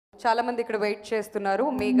చాలా మంది ఇక్కడ వెయిట్ చేస్తున్నారు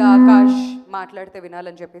మేఘా ఆకాష్ మాట్లాడితే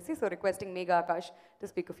వినాలని చెప్పేసి. So requesting Megha Akash to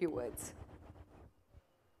speak a few words.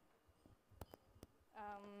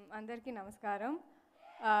 అందరికీ నమస్కారం.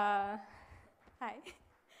 Hi.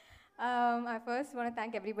 I first want to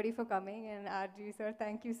thank everybody for coming, and Arjun sir,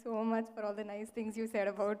 thank you so much for all the nice things you said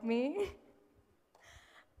about me.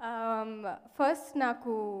 First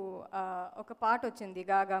నాకు ఒక పాట వచ్చింది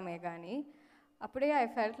గాగా మేఘా అని. అప్పుడే I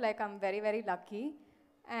felt like I'm very very lucky.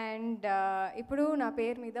 And ఇప్పుడు నా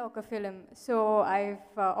పేరు మీద ఒక film. So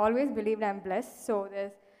I've always believed I'm blessed. So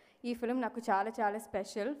ఈ ఫిలిం నాకు చాలా చాలా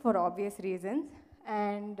special for obvious reasons.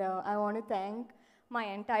 And I want to thank my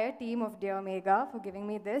entire team of Dear Megha for giving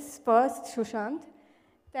me this. First, Sushanth,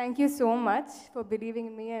 thank you so much for believing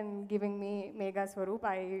in me and giving me Megha Swaroop.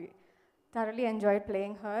 I thoroughly enjoyed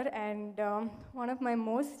playing her, and one of my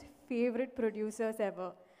most favorite producers ever.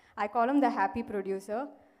 I call him the happy producer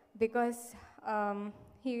because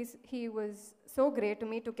he was so great to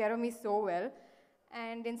me, took care of me so well,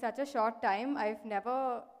 and in such a short time, I've never,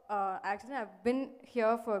 actually I've been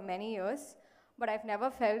here for many years, but I've never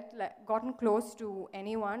felt like gotten close to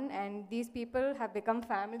anyone, and these people have become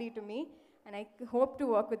family to me, and I hope to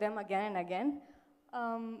work with them again and again.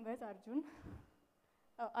 Where's Arjun?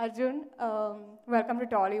 Arjun, welcome to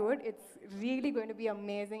Tollywood. It's really going to be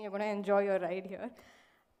amazing. You're going to enjoy your ride here.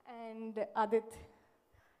 And Adith,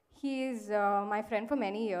 he is my friend for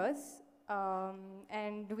many years,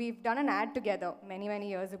 and we've done an ad together many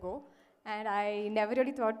years ago. And I never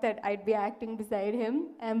really thought that I'd be acting beside him.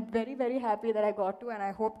 I'm very, very happy that I got to, and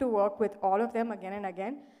I hope to work with all of them again and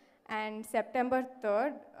again. And September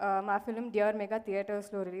 3rd, my film Dear Megha theaters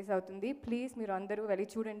lo release avutundi. Please meer andaru veli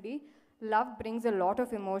chudandi. Love brings a lot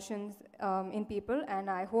of emotions in people, and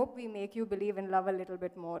I hope we make you believe in love a little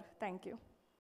bit more. Thank you.